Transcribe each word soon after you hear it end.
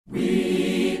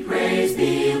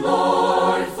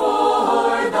Lord,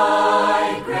 for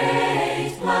thy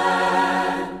great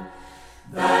plan,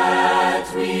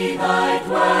 that we thy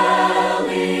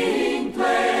dwelling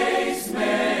place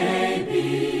may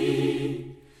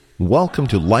be. Welcome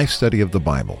to Life Study of the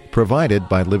Bible, provided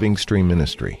by Living Stream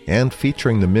Ministry and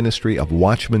featuring the ministry of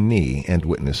Watchman Nee and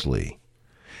Witness Lee.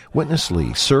 Witness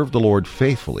Lee served the Lord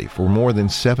faithfully for more than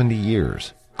 70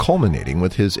 years, culminating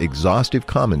with his exhaustive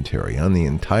commentary on the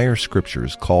entire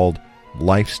Scriptures called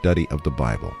Life Study of the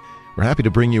Bible. We're happy to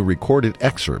bring you recorded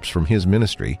excerpts from his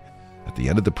ministry. At the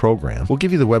end of the program, we'll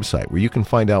give you the website where you can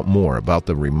find out more about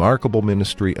the remarkable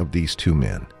ministry of these two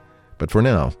men. But for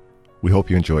now, we hope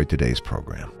you enjoyed today's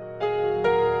program.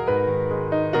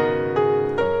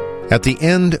 At the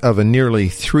end of a nearly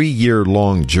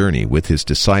 3-year-long journey with his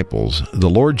disciples, the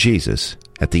Lord Jesus,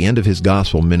 at the end of his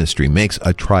gospel ministry, makes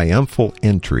a triumphal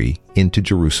entry into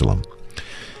Jerusalem.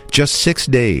 Just 6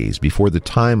 days before the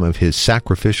time of his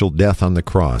sacrificial death on the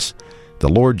cross, the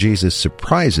Lord Jesus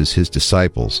surprises his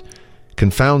disciples,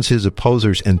 confounds his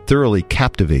opposers, and thoroughly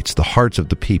captivates the hearts of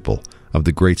the people of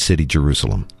the great city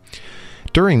Jerusalem.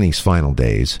 During these final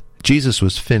days, Jesus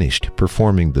was finished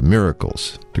performing the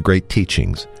miracles, the great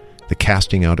teachings, the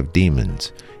casting out of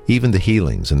demons, even the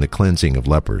healings and the cleansing of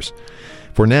lepers.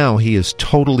 For now he is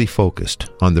totally focused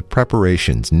on the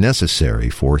preparations necessary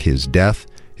for his death,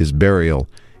 his burial,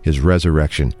 his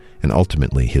resurrection, and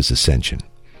ultimately his ascension.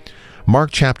 Mark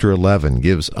chapter 11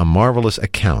 gives a marvelous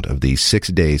account of these 6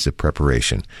 days of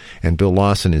preparation. And Bill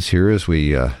Lawson is here as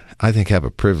we, I think, have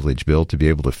a privilege, Bill, to be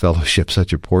able to fellowship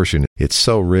such a portion. It's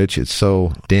so rich, it's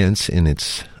so dense in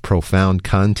its profound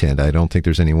content. I don't think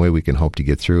there's any way we can hope to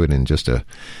get through it in just a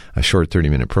short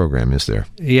 30-minute program, is there?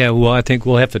 Yeah, well, I think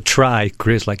we'll have to try,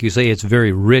 Chris. Like you say, it's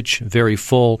very rich, very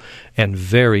full, and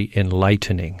very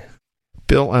enlightening.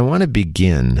 Bill, I want to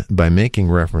begin by making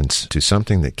reference to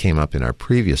something that came up in our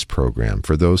previous program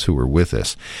for those who were with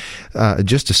us.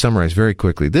 Just to summarize very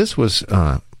quickly, this was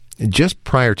just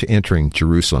prior to entering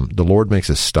Jerusalem. The Lord makes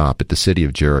a stop at the city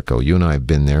of Jericho. You and I have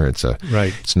been there. It's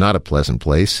not a pleasant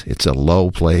place. It's a low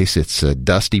place. It's a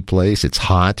dusty place. It's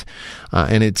hot.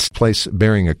 And it's a place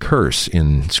bearing a curse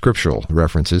in scriptural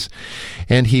references.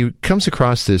 And he comes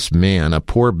across this man, a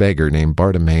poor beggar named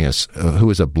Bartimaeus, who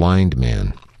is a blind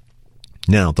man.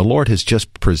 Now, the Lord has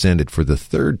just presented for the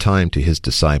third time to his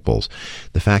disciples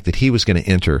the fact that he was going to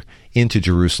enter into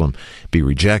Jerusalem, be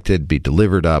rejected, be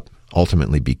delivered up,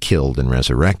 ultimately be killed and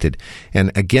resurrected.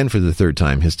 And again, for the third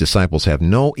time, his disciples have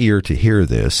no ear to hear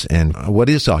this, and what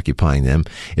is occupying them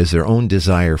is their own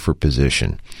desire for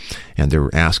position. And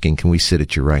they're asking, can we sit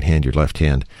at your right hand, your left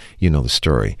hand? You know the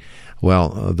story. Well,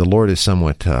 the Lord is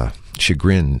somewhat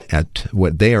chagrined at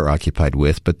what they are occupied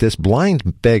with, but this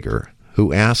blind beggar,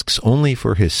 who asks only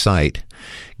for his sight,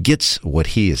 gets what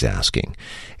he is asking.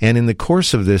 And in the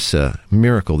course of this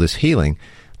miracle, this healing,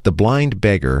 the blind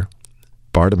beggar,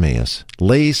 Bartimaeus,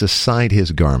 lays aside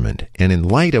his garment. And in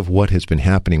light of what has been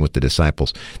happening with the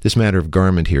disciples, this matter of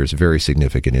garment here is very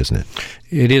significant, isn't it?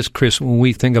 It is, Chris. When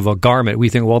we think of a garment, we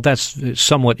think, well, that's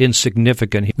somewhat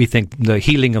insignificant. We think the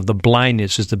healing of the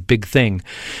blindness is the big thing.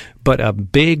 But a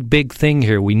big, big thing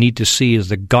here we need to see is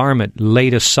the garment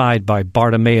laid aside by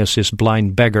Bartimaeus, this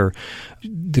blind beggar.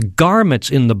 The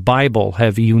garments in the Bible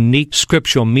have unique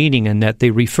scriptural meaning in that they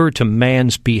refer to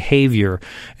man's behavior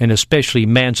and especially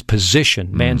man's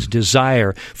position, man's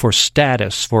desire for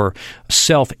status, for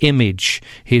self-image,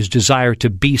 his desire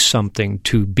to be something,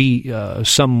 to be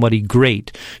somebody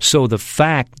great. So the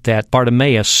fact that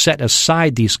Bartimaeus set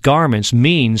aside these garments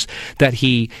means that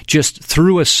he just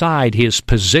threw aside his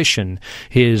position,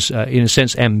 his, in a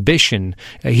sense, ambition.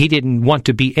 He didn't want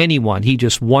to be anyone. He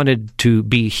just wanted to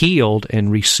be healed and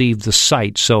receive the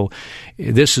sight. So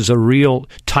this is a real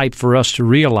type for us to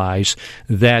realize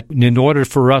that in order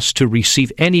for us to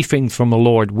receive anything from the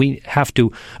Lord, we have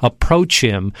to approach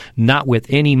him not with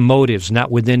any motives, not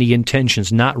with any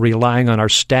intentions, not relying on our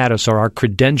status or our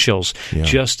credentials,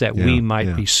 just that we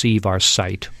might receive our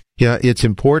sight. Yeah, it's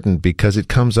important because it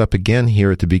comes up again here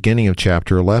at the beginning of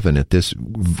chapter 11 at this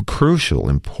crucial,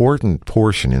 important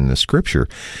portion in the Scripture.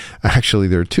 Actually,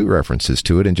 there are two references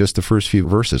to it in just the first few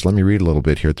verses. Let me read a little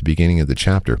bit here at the beginning of the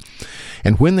chapter.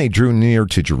 And when they drew near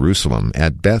to Jerusalem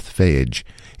at Bethphage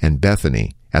and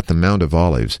Bethany at the Mount of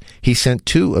Olives, he sent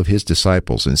 2 of his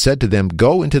disciples and said to them,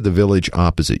 Go into the village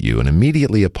opposite you, and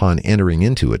immediately upon entering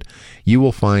into it, you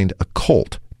will find a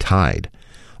colt tied,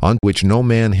 on which no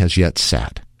man has yet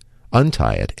sat.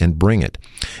 Untie it and bring it.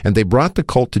 And they brought the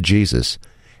colt to Jesus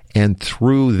and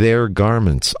threw their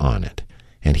garments on it,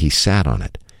 and he sat on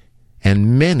it.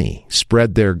 And many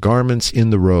spread their garments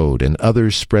in the road, and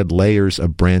others spread layers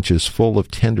of branches full of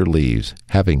tender leaves,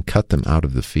 having cut them out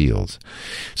of the fields.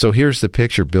 So here's the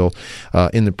picture, Bill.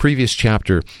 In the previous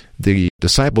chapter, the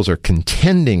disciples are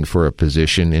contending for a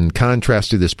position in contrast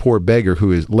to this poor beggar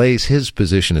who lays his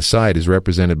position aside, is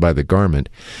represented by the garment.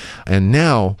 And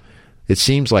now it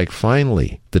seems like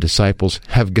finally the disciples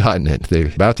have gotten it. They're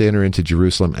about to enter into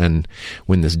Jerusalem, and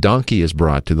when this donkey is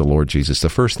brought to the Lord Jesus, the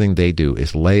first thing they do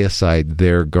is lay aside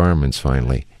their garments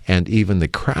finally. And even the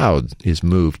crowd is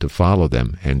moved to follow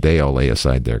them, and they all lay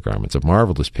aside their garments. A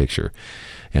marvelous picture,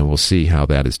 and we'll see how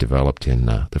that is developed in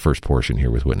the first portion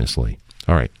here with Witness Lee.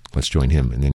 All right, let's join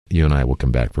him, and then you and I will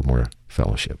come back for more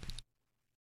fellowship.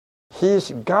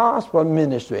 His gospel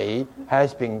ministry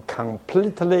has been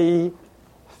completely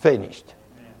finished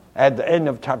at the end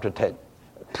of chapter 10.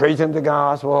 Preaching the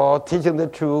gospel, teaching the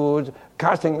truth,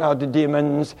 casting out the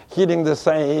demons, healing the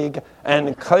sick,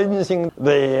 and cleansing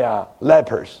the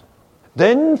lepers.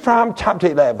 Then from chapter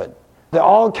 11, they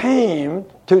all came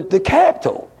to the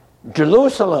capital,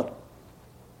 Jerusalem.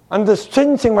 And the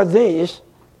strange thing was this: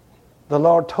 the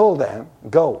Lord told them,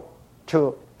 go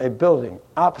to a building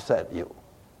opposite you.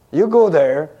 You go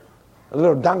there, a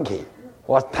little donkey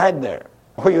was tied there.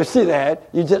 When you see that,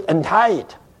 you just untie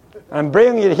it and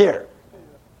bring it here.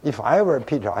 If I were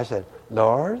Peter, I said,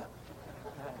 Lord,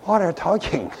 what are you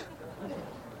talking?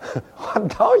 What are you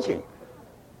talking?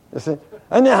 You see?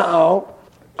 And now,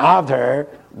 after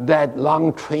that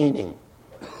long training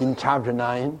in chapter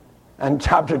 9 and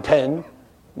chapter 10,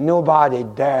 nobody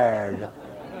dared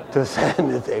to say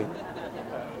anything.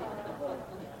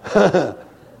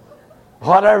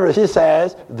 Whatever she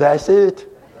says, that's it.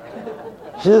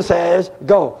 She says,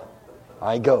 go.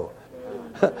 I go.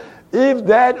 If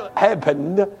that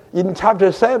happened in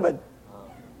chapter 7,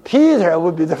 Peter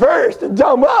would be the first to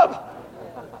jump up.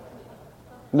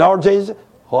 Lord Jesus,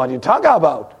 what are you talking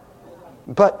about?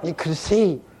 But you could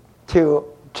see till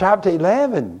chapter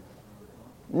 11,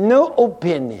 no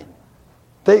opinion.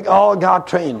 They all got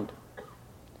trained.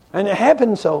 And it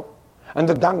happened so. And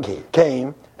the donkey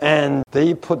came and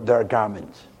they put their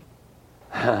garments.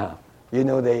 You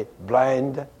know, the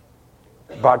blind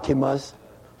Bartimaeus,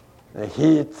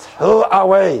 he threw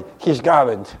away his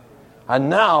garment. And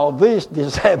now these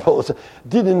disciples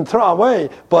didn't throw away,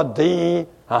 but they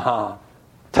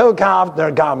took off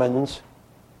their garments.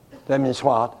 That means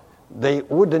what? They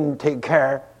wouldn't take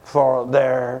care for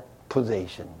their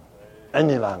possession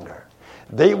any longer.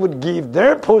 They would give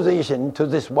their possession to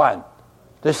this one,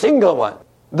 the single one.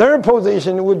 Their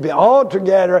possession would be all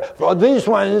together for this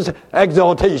one's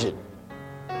exaltation.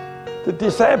 The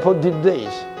disciple did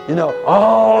this. You know,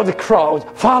 all the crowds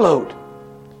followed.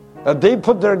 They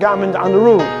put their garment on the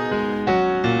road.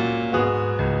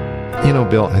 You know,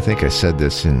 Bill, I think I said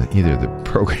this in either the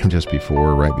program just before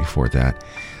or right before that.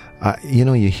 You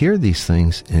know, you hear these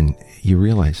things and you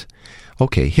realize,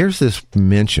 okay, here's this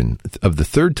mention of the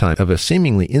third time of a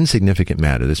seemingly insignificant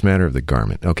matter, this matter of the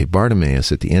garment. Okay,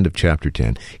 Bartimaeus at the end of chapter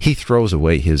 10, he throws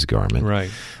away his garment.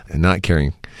 Right. And not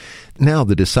caring. Now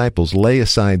the disciples lay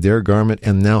aside their garment,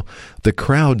 and now the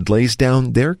crowd lays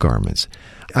down their garments.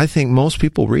 I think most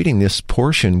people reading this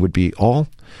portion would be all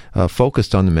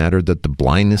focused on the matter that the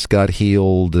blindness got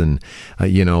healed and,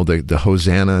 the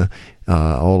Hosanna,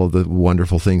 all of the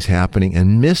wonderful things happening,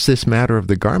 and miss this matter of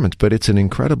the garments. But it's an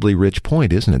incredibly rich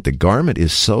point, isn't it? The garment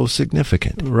is so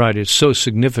significant. Right. It's so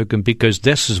significant because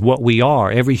this is what we are.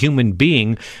 Every human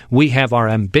being, we have our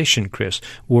ambition, Chris.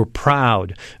 We're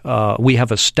proud. We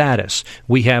have a status.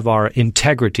 We have our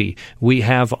integrity. We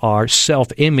have our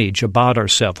self-image about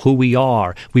ourselves, who we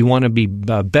are. We want to be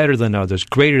better than others,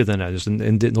 greater than others.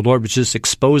 And the Lord was just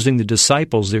exposing the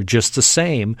disciples. They're just the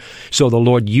same. So the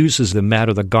Lord uses the matter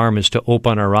of the garments to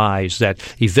open our eyes that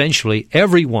eventually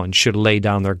everyone should lay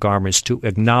down their garments to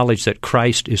acknowledge that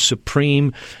Christ is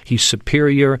supreme, He's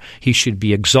superior, He should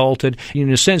be exalted.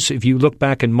 In a sense, if you look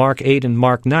back in Mark 8 and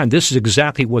Mark 9, this is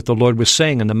exactly what the Lord was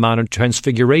saying in the Mount of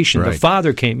Transfiguration. Right. The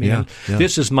Father came in. Yeah.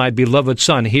 This is my beloved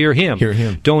Son. Hear Him. Hear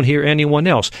Him. Don't hear anyone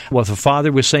else. Well, the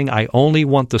Father was saying, I only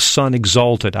want the Son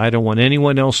exalted. I don't want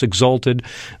anyone else exalted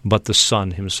but the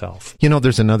Son Himself. You know,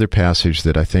 there's another passage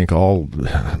that I think all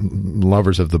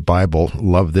lovers of the Bible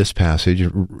love this passage,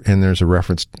 and there's a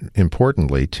reference,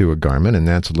 importantly, to a garment, and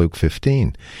that's Luke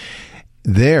 15.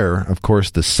 There, of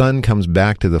course, the Son comes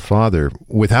back to the Father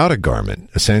without a garment,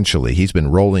 essentially. He's been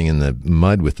rolling in the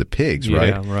mud with the pigs, right?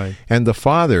 Yeah, right. And the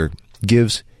Father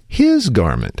gives His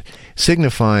garment,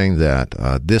 signifying that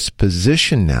this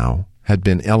position now had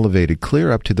been elevated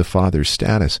clear up to the Father's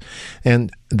status.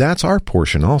 And that's our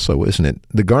portion also, isn't it?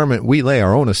 The garment, we lay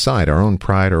our own aside, our own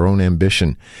pride, our own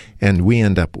ambition, and we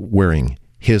end up wearing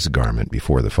His garment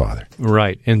before the Father.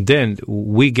 Right. And then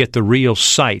we get the real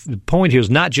sight. The point here is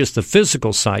not just the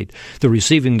physical sight. The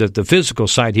receiving the physical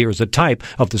sight here is a type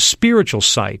of the spiritual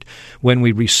sight. When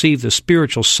we receive the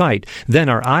spiritual sight, then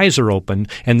our eyes are open,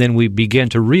 and then we begin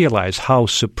to realize how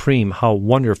supreme, how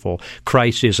wonderful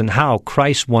Christ is, and how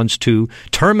Christ wants to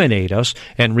terminate us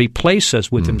and replace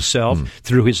us with Himself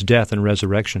through His death and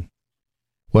resurrection.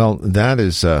 Well, that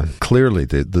is clearly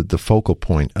the focal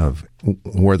point of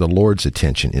where the Lord's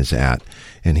attention is at.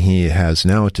 And He has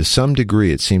now, to some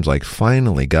degree, it seems like,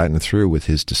 finally gotten through with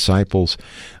His disciples.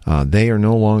 They are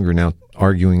no longer now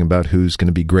arguing about who's going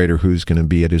to be greater, who's going to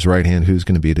be at His right hand, who's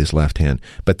going to be at His left hand.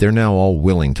 But they're now all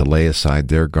willing to lay aside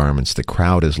their garments. The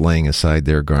crowd is laying aside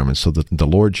their garments. So that the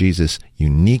Lord Jesus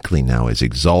uniquely now is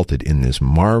exalted in this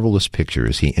marvelous picture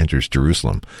as He enters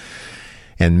Jerusalem.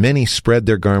 And many spread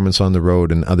their garments on the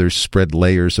road, and others spread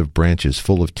layers of branches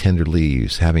full of tender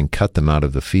leaves, having cut them out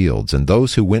of the fields. And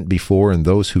those who went before and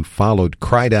those who followed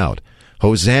cried out,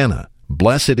 Hosanna!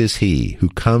 Blessed is He who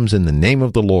comes in the name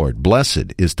of the Lord.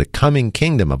 Blessed is the coming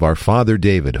kingdom of our father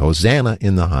David. Hosanna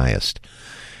in the highest.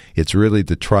 It's really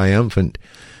the triumphant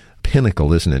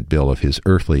pinnacle, isn't it, Bill, of His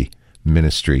earthly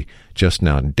ministry just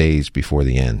now, days before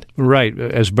the end. Right.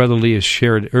 As Brother Lee has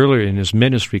shared earlier in his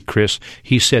ministry, Chris,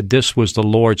 he said this was the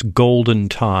Lord's golden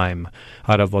time.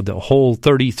 Out of the whole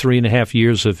 33 and a half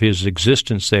years of His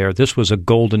existence there, this was a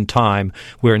golden time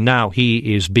where now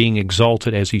He is being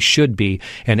exalted as He should be,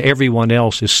 and everyone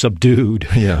else is subdued,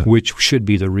 which should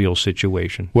be the real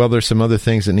situation. Well, there's some other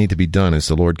things that need to be done as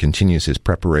the Lord continues His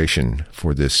preparation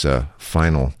for this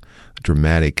final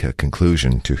dramatic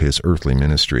conclusion to His earthly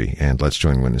ministry. And let's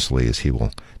join Witness Lee as he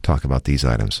will talk about these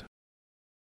items.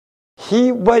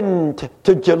 He went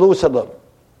to Jerusalem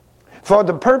for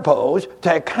the purpose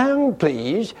to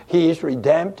accomplish His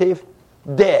redemptive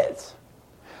death.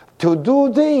 To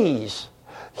do this,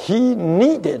 He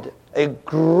needed a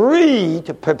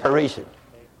great preparation.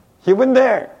 He went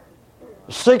there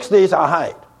 6 days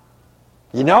ahead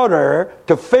in order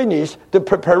to finish the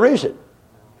preparation.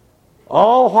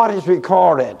 All what is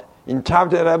recorded in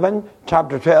chapter 11,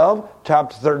 chapter 12,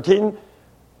 chapter 13,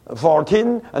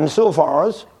 14, and so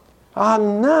forth are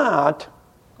not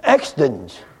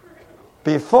accidents.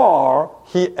 Before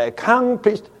He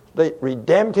accomplished the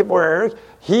redemptive work,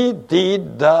 He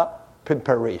did the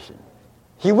preparation.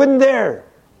 He went there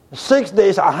 6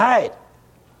 days ahead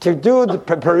to do the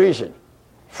preparation.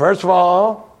 First of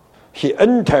all, He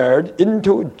entered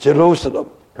into Jerusalem,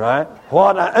 right?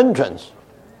 What an entrance.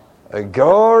 A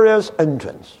glorious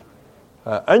entrance,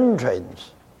 an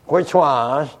entrance which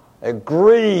was a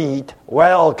great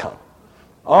welcome.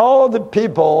 All the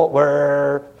people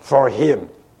were for Him,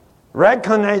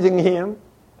 recognizing Him,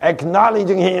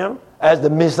 acknowledging Him as the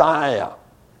Messiah.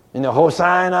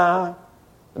 Hosanna,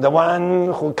 the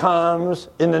one who comes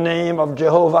in the name of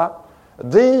Jehovah.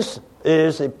 This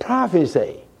is a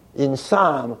prophecy in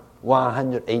Psalm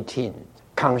 118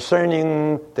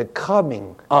 concerning the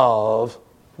coming of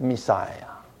Messiah.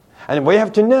 And we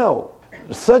have to know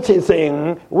such a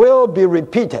thing will be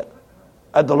repeated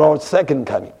at the Lord's second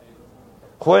coming.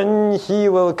 When He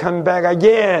will come back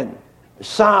again,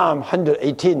 Psalm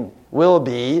 118 will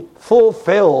be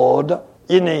fulfilled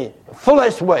in a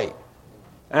fullest way.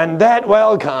 And that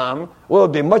welcome will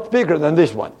be much bigger than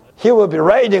this one. He will be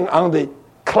riding on the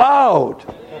cloud.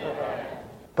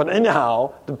 But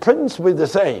anyhow, the prince will be the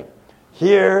same.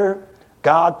 Here,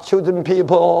 God's chosen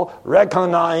people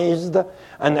recognized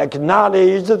and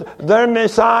acknowledged their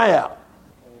Messiah.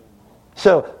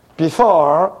 So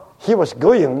before He was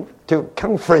going to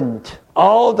confront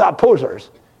all the opposers,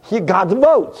 He got the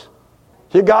votes.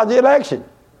 He got the election.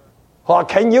 What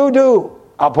can you do,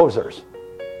 opposers?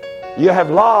 You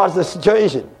have lost the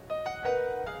situation.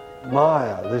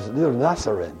 This little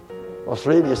Nazarene was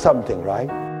really something, right?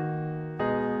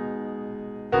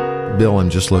 Bill, I'm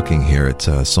just looking here at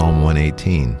Psalm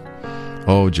 118.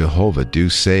 O Jehovah, do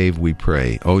save, we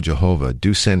pray. O Jehovah,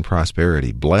 do send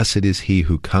prosperity. Blessed is he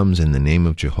who comes in the name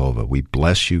of Jehovah. We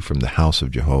bless you from the house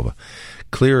of Jehovah.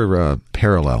 Clear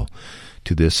parallel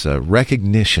to this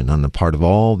recognition on the part of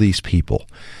all these people,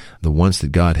 the ones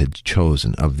that God had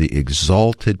chosen, of the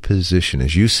exalted position,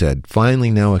 as you said, finally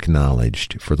now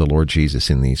acknowledged for the Lord Jesus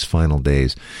in these final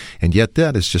days. And yet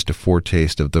that is just a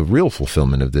foretaste of the real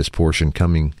fulfillment of this portion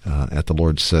coming at the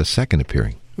Lord's second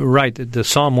appearing. Right. The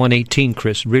Psalm 118,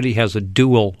 Chris, really has a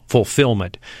dual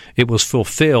fulfillment. It was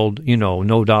fulfilled,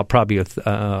 no doubt, probably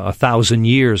 1,000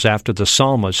 years after the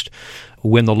psalmist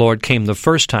when the Lord came the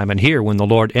first time. And here, when the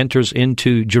Lord enters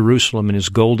into Jerusalem in his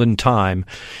golden time,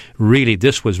 really,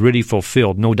 this was really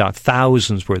fulfilled. No doubt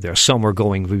thousands were there. Some were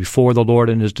going before the Lord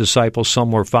and his disciples.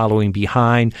 Some were following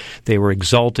behind. They were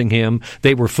exalting him.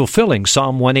 They were fulfilling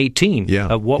Psalm 118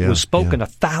 of what was spoken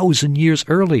 1,000 years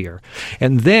earlier.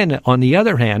 And then, on the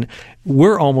other hand,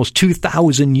 we're almost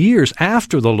 2,000 years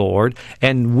after the Lord,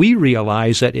 and we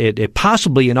realize that it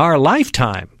possibly in our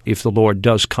lifetime, if the Lord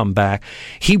does come back,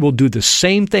 he will do the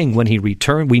same thing when he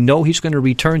returns. We know he's going to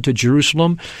return to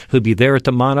Jerusalem. He'll be there at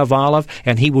the Mount of Olives,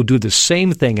 and he will do the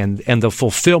same thing, and the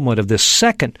fulfillment of this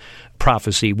second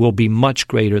prophecy will be much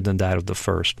greater than that of the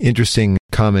first. Interesting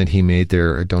comment he made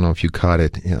there. I don't know if you caught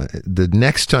it. The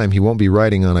next time he won't be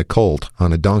riding on a colt,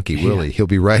 on a donkey, will he? He'll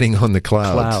be riding on the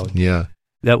clouds. Yeah.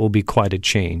 That will be quite a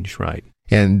change, right?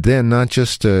 And then not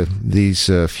just these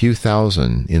few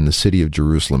thousand in the city of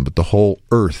Jerusalem, but the whole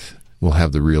earth will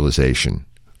have the realization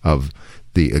of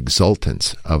the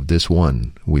exultance of this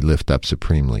one we lift up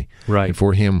supremely. Right. And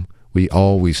for him, we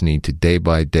always need to day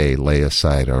by day lay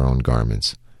aside our own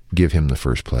garments, give him the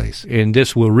first place. And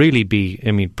this will really be,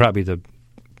 probably the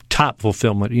top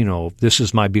fulfillment, this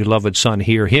is my beloved Son,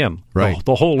 hear him. Right.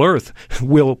 The whole earth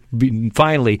will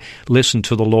finally listen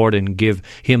to the Lord and give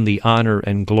him the honor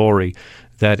and glory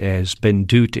that has been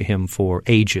due to him for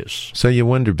ages. So you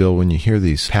wonder, Bill, when you hear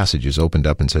these passages opened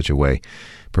up in such a way,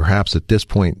 perhaps at this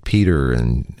point Peter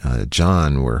and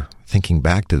John were thinking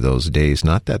back to those days,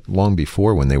 not that long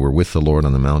before, when they were with the Lord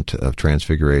on the Mount of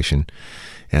Transfiguration,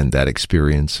 and that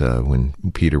experience when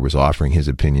Peter was offering his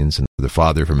opinions and the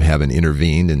Father from heaven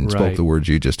intervened and spoke the words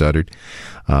you just uttered.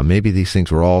 Maybe these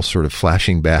things were all sort of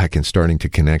flashing back and starting to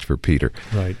connect for Peter.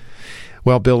 Right.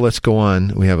 Well, Bill, let's go on.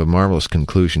 We have a marvelous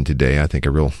conclusion today. I think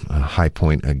a real high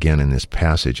point again in this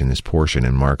passage, in this portion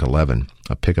in Mark 11.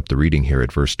 I'll pick up the reading here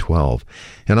at verse 12.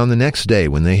 And on the next day,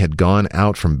 when they had gone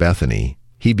out from Bethany,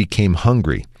 he became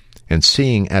hungry. And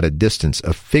seeing at a distance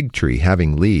a fig tree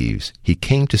having leaves, he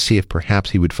came to see if perhaps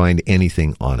he would find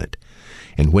anything on it.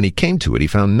 And when he came to it, he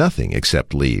found nothing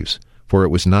except leaves, for it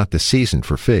was not the season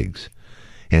for figs.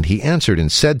 And he answered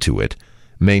and said to it,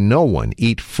 May no one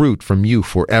eat fruit from you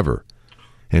forever.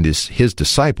 And his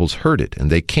disciples heard it, and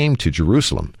they came to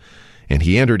Jerusalem. And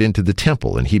he entered into the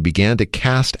temple, and he began to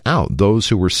cast out those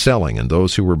who were selling and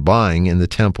those who were buying in the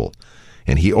temple.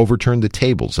 And he overturned the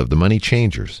tables of the money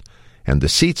changers, and the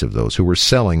seats of those who were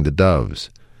selling the doves.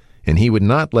 And he would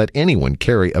not let anyone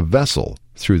carry a vessel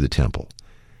through the temple.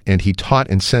 And he taught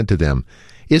and said to them,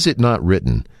 Is it not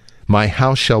written, My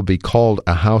house shall be called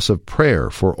a house of prayer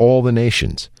for all the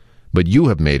nations? But you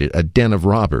have made it a den of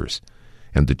robbers.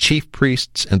 And the chief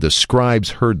priests and the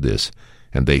scribes heard this,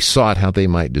 and they sought how they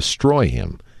might destroy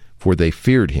him, for they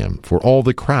feared him, for all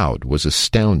the crowd was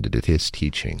astounded at his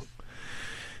teaching.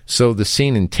 So the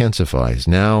scene intensifies.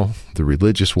 Now the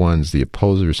religious ones, the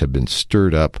opposers, have been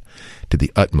stirred up to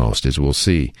the utmost, as we'll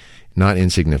see. Not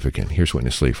insignificant. Here's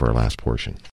Witness Lee for our last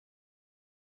portion.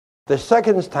 The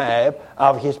second step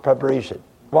of his preparation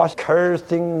was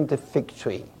cursing the fig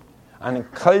tree and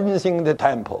cleansing the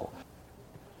temple.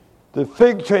 The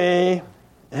fig tree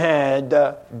had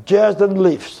just the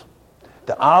leaves,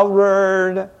 the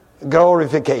outward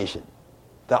glorification,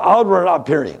 the outward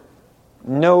appearing,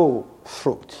 no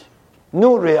fruit,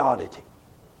 no reality.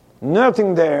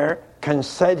 Nothing there can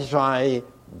satisfy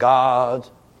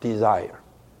God's desire.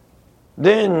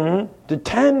 Then the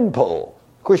temple,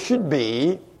 which should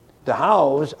be the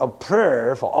house of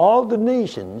prayer for all the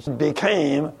nations,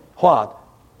 became what?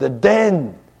 The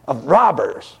den of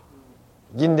robbers.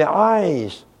 In the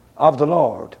eyes of the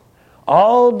Lord,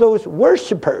 all those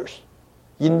worshipers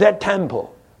in that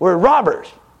temple were robbers.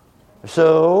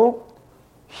 So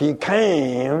he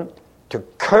came to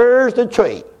curse the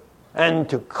tree and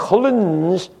to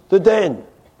cleanse the den,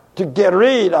 to get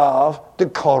rid of the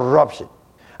corruption.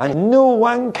 And no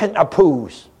one can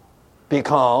oppose,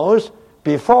 because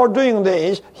before doing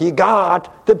this, he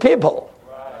got the people.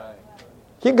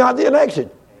 He got the election.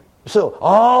 So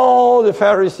all the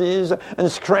Pharisees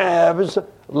and scribes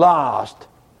lost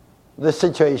the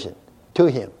situation to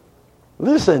him.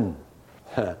 Listen,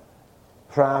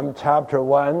 from chapter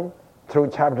 1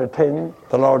 through chapter 10,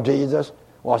 the Lord Jesus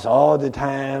was all the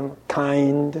time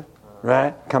kind,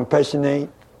 right? Compassionate,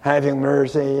 having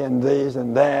mercy and this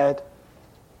and that.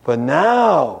 But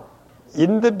now,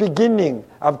 in the beginning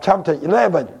of chapter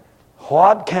 11,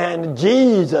 what kind of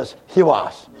Jesus he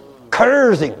was?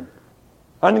 Cursing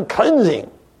and cleansing.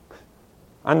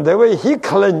 And the way he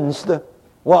cleansed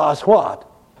was what?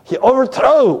 He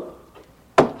overthrew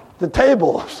the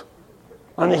tables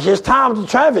and he stopped the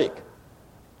traffic.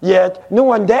 Yet no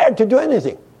one dared to do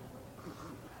anything.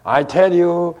 I tell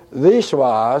you, this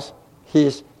was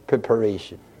his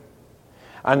preparation.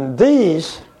 And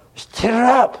this stirred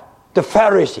up the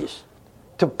Pharisees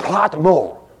to plot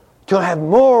more, to have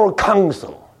more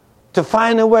counsel, to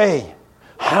find a way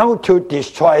how to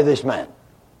destroy this man.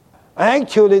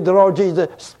 Actually, the Lord Jesus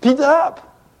speeded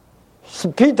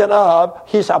up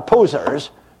his opposers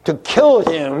to kill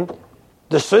him,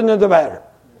 the sooner the better,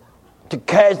 to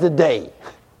catch the day,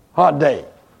 hot day,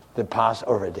 the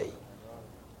Passover day.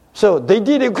 So they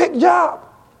did a quick job,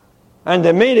 and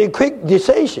they made a quick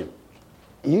decision.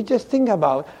 You just think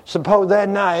about, suppose that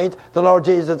night the Lord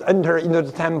Jesus entered into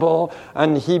the temple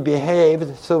and he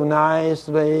behaved so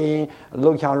nicely,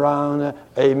 looking around,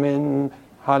 amen,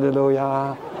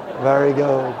 hallelujah, very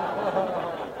good.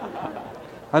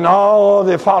 And all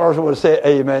the followers would say,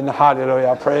 amen,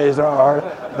 hallelujah, praise the Lord,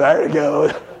 very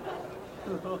good.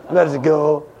 Let's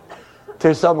go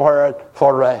to somewhere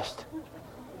for rest.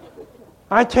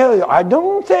 I tell you, I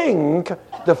don't think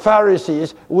the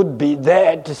Pharisees would be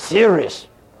that serious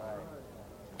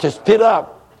to speed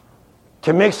up,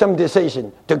 to make some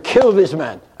decision, to kill this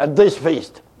man at this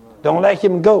feast. Don't let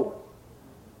him go.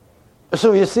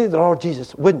 So you see, the Lord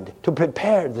Jesus went to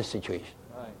prepare the situation.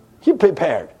 He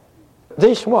prepared.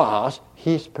 This was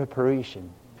his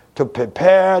preparation, to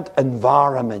prepare the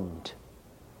environment,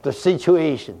 the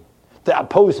situation, the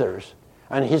opposers,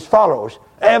 and his followers,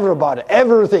 everybody,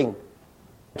 everything,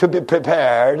 to be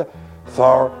prepared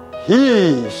for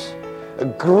his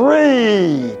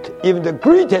great, even the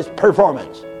greatest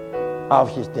performance of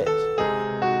his days.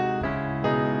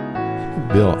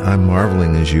 Bill, I'm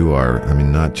marveling as you are. I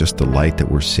mean, not just the light that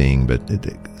we're seeing, but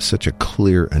such a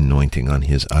clear anointing on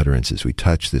his utterance as we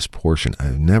touch this portion.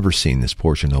 I've never seen this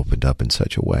portion opened up in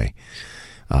such a way.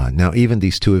 Now, even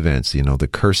these two events, the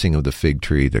cursing of the fig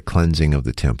tree, the cleansing of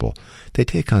the temple, they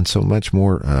take on so much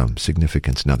more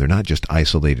significance now. They're not just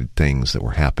isolated things that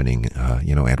were happening,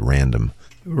 at random.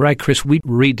 Right, Chris, we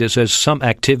read this as some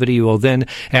activity. Well, then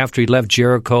after he left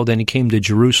Jericho, then he came to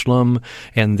Jerusalem,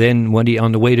 and then when he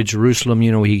on the way to Jerusalem,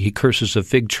 he curses a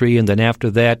fig tree, and then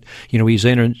after that, he's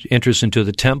enters into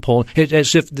the temple,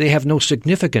 as if they have no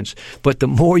significance. But the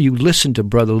more you listen to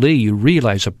Brother Lee, you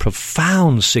realize a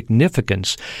profound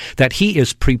significance that he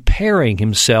is preparing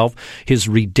himself, his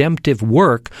redemptive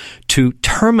work, to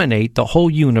terminate the whole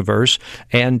universe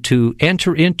and to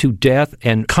enter into death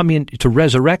and come into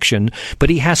resurrection,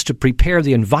 but he has to prepare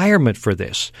the environment for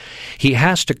this. He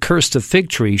has to curse the fig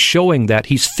tree, showing that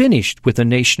he's finished with the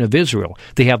nation of Israel.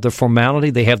 They have the formality,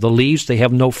 they have the leaves, they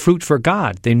have no fruit for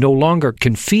God. They no longer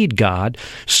can feed God.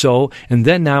 So, and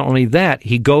then not only that,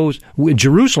 he goes,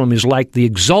 Jerusalem is like the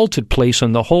exalted place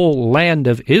in the whole land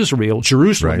of Israel.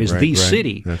 Jerusalem is the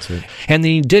city. That's it. And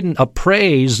he didn't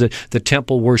appraise the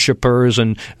temple worshipers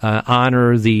and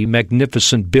honor the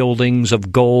magnificent buildings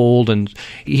of gold, and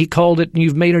he called it,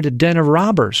 you've made it a den of robbers.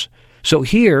 So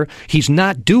here, he's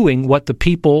not doing what the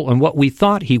people and what we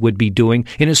thought he would be doing.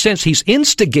 In a sense, he's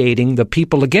instigating the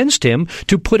people against him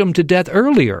to put him to death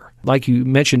earlier. Like you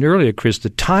mentioned earlier, Chris,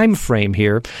 the time frame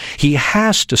here, he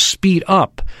has to speed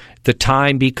up the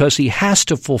time because he has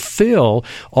to fulfill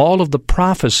all of the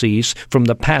prophecies from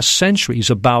the past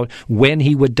centuries about when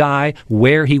he would die,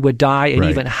 where he would die, and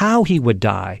even how he would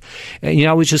die. And,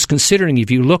 I was just considering,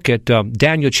 if you look at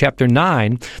Daniel chapter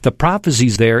 9, the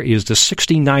prophecies there is the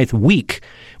 69th week,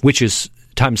 which is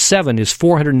times 7 is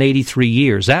 483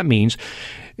 years. That means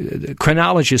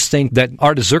chronologists think that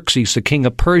Artaxerxes, the king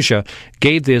of Persia,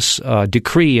 gave this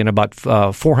decree in about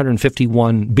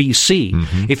 451 BC.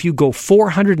 Mm-hmm. If you go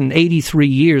 483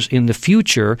 years in the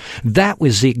future, that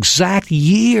was the exact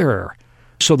year.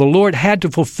 So the Lord had to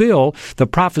fulfill the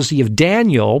prophecy of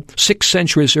Daniel 6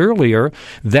 centuries earlier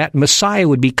that Messiah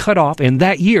would be cut off in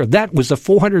that year. That was the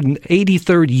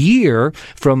 483rd year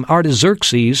from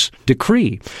Artaxerxes'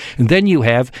 decree. And then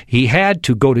he had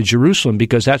to go to Jerusalem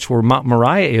because that's where Mount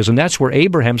Moriah is, and that's where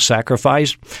Abraham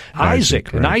sacrificed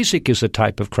Isaac. And Isaac is a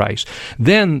type of Christ.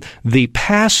 Then the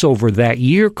Passover that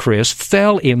year, Chris,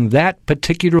 fell in that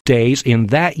particular days in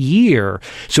that year.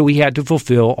 So he had to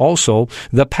fulfill also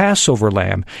the Passover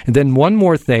lamb. And then one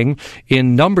more thing,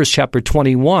 in Numbers chapter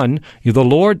 21, the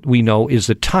Lord, we know, is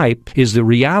the type, is the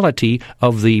reality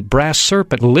of the brass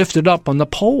serpent lifted up on the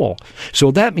pole.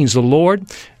 So that means the Lord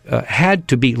had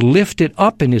to be lifted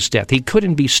up in his death. He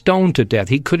couldn't be stoned to death.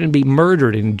 He couldn't be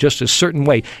murdered in just a certain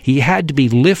way. He had to be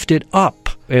lifted up,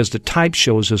 as the type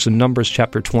shows us in Numbers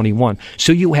chapter 21.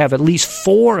 So you have at least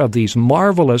 4 of these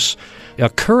marvelous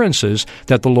occurrences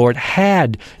that the Lord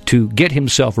had to get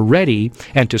himself ready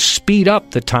and to speed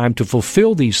up the time to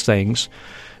fulfill these things,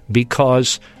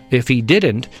 because If he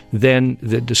didn't, then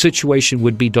the situation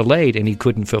would be delayed and he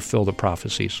couldn't fulfill the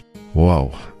prophecies.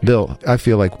 Whoa. Bill, I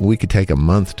feel like we could take a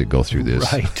month to go through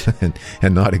this Right.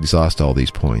 and not exhaust all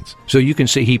these points. So you can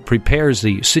see he prepares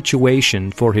the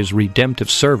situation for his redemptive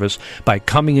service by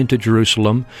coming into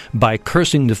Jerusalem, by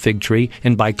cursing the fig tree,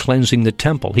 and by cleansing the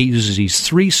temple. He uses these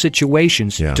three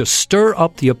situations to stir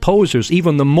up the opposers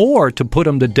even the more to put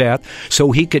him to death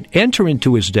so he could enter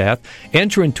into his death,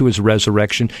 enter into his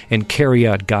resurrection, and carry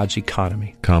out God's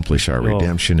economy. Accomplish our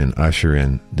redemption and usher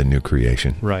in the new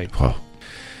creation. Right. Whoa.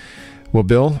 Well,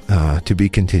 Bill, to be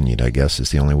continued, I guess,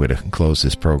 is the only way to close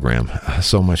this program.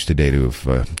 So much today to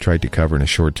have tried to cover in a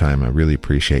short time. I really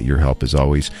appreciate your help, as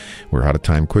always. We're out of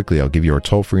time quickly. I'll give you our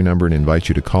toll-free number and invite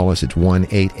you to call us. It's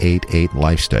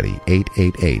 1-888-LIFE-STUDY,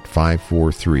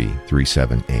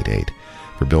 888-543-3788.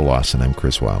 For Bill Lawson, I'm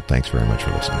Chris Wilde. Thanks very much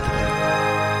for listening today.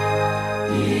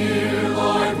 Dear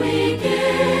Lord, we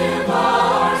give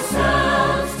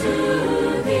ourselves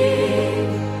to Thee.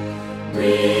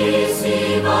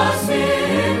 Receive us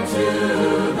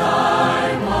into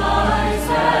Thy wise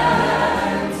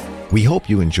hands. We hope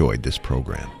you enjoyed this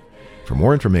program. For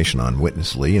more information on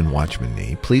Witness Lee and Watchman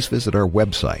Nee, please visit our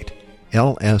website,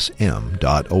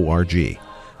 lsm.org.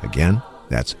 Again,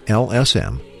 that's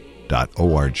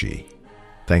lsm.org.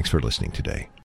 Thanks for listening today.